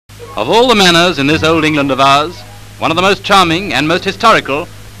Of all the manors in this old England of ours, one of the most charming and most historical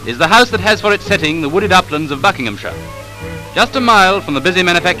is the house that has for its setting the wooded uplands of Buckinghamshire. Just a mile from the busy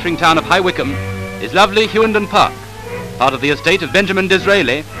manufacturing town of High Wycombe is lovely Hughendon Park, part of the estate of Benjamin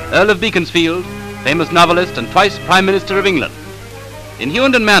Disraeli, Earl of Beaconsfield, famous novelist and twice Prime Minister of England. In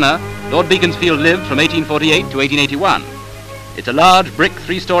Hughendon Manor, Lord Beaconsfield lived from 1848 to 1881. It's a large brick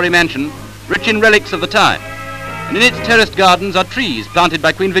three-storey mansion, rich in relics of the time, and in its terraced gardens are trees planted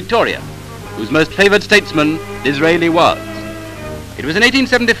by Queen Victoria, whose most favoured statesman Disraeli was. It was in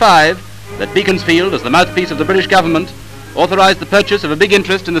 1875 that Beaconsfield, as the mouthpiece of the British government, authorised the purchase of a big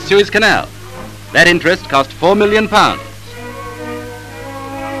interest in the Suez Canal. That interest cost £4 million.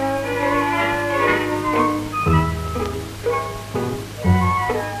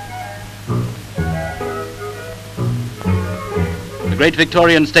 The great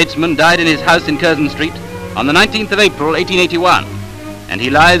Victorian statesman died in his house in Curzon Street on the 19th of April 1881, and he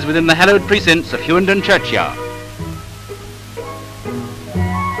lies within the hallowed precincts of Hughendon Churchyard.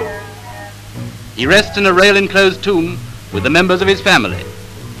 He rests in a rail-enclosed tomb with the members of his family,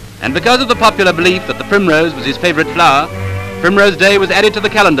 and because of the popular belief that the primrose was his favourite flower, Primrose Day was added to the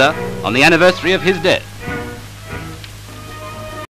calendar on the anniversary of his death.